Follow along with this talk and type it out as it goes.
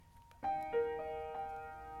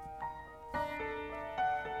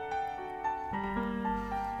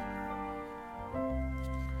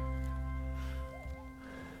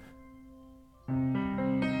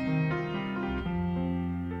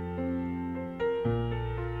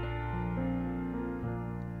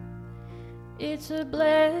It's a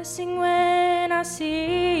blessing when I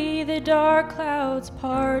see the dark clouds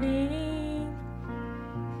parting,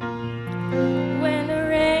 when the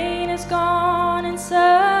rain is gone and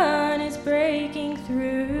sun is breaking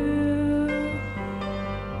through.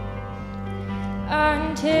 I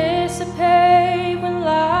anticipate when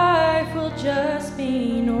life will just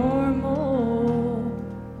be normal,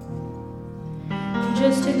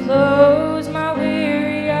 just to close my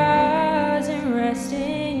weary eyes and rest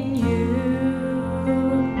in you.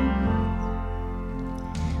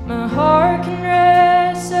 My heart can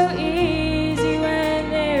rest so easy when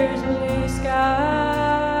there's blue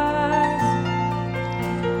skies,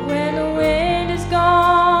 when the wind is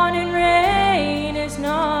gone and rain is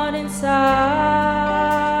not inside.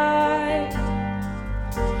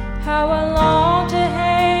 How I long to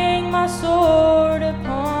hang my sword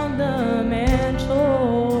upon the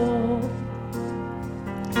mantle,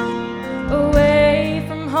 away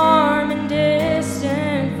from harm and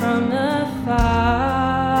distant from the fight.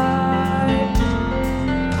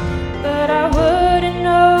 But I wouldn't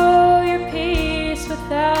know your peace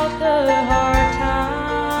without the hard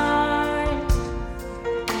times,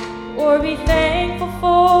 or be thankful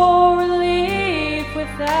for relief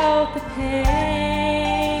without the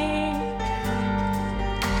pain.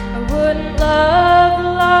 I wouldn't love the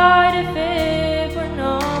light if it were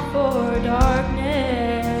not for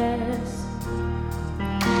darkness,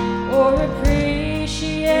 or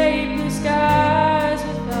appreciate blue skies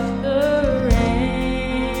without the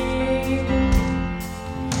rain.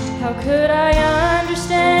 How could I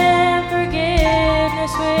understand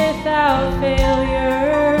forgiveness without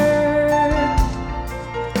failure,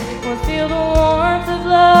 or feel the warmth of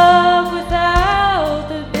love without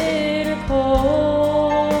the bitter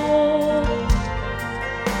cold?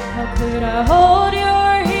 How could I hold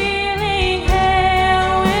your healing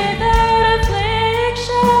hand without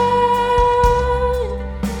affliction,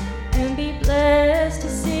 and be blessed to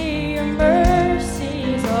see your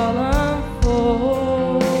mercies all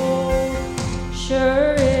unfold?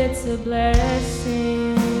 Sure, it's a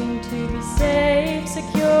blessing to be safe,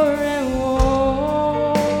 secure, and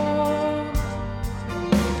warm.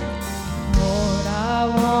 Lord, I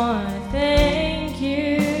want to thank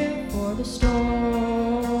you for the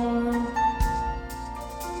storm.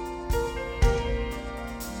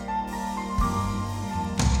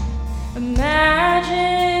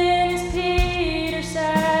 Imagine as Peter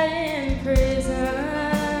sat in prison,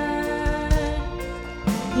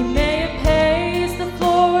 he may have paced the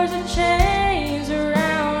floors of chains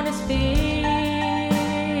around his feet,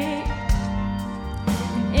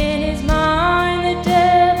 and in his mind the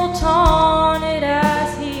devil taunted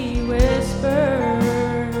as he whispers,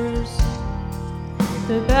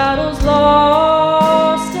 the battle's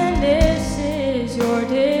lost and this is your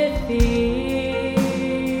defeat.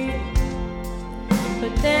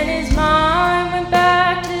 But then his mind went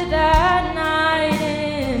back to that night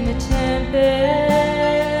in the tempest,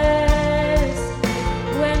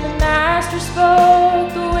 when the Master spoke,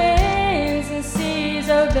 the winds and seas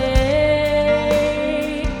obeyed.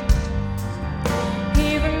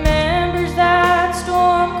 He remembers that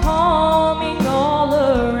storm calming all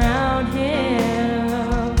around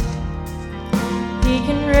him. He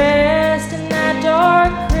can rest in that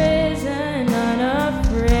dark prison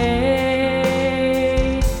unafraid,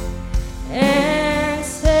 and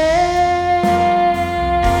say,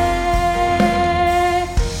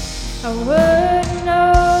 I wouldn't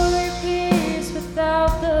know your peace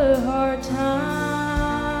without the hard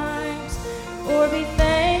times, or be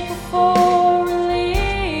thankful for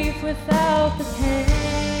relief without the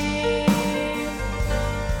pain.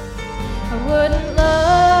 I wouldn't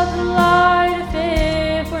love the light if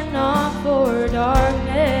it were not for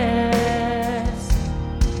darkness,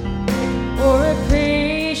 or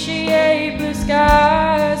appreciate blue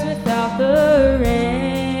skies without the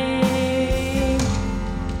rain.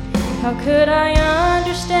 How could I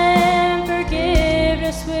understand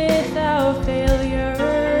forgiveness without failure,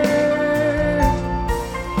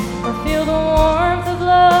 or feel the warmth of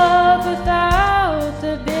love without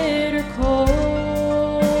the bitter cold?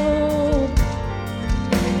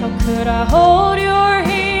 How could I hold your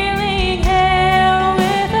healing hand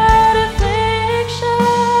without affliction,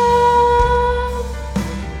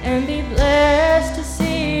 and be blessed to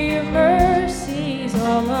see your mercies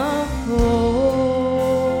all unfold?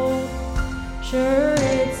 Sure,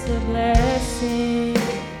 it's a blessing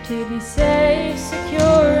to be safe,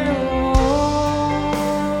 secure, and warm.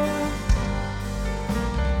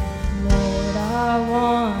 Lord, I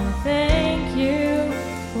want to thank you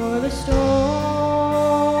for the storm.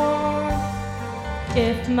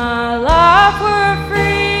 If my life were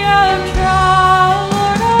free of trial,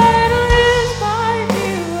 Lord, I'd lose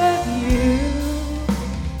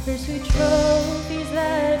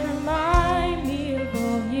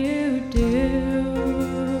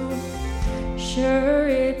Sure,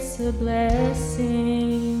 it's a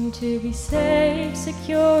blessing to be safe,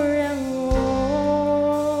 secure, and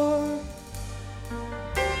warm.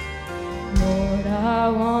 Lord, I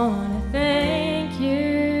want to thank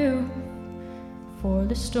you for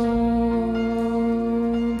the storm.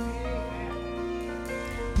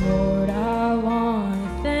 Lord, I want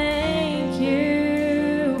to thank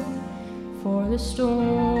you for the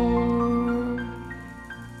storm.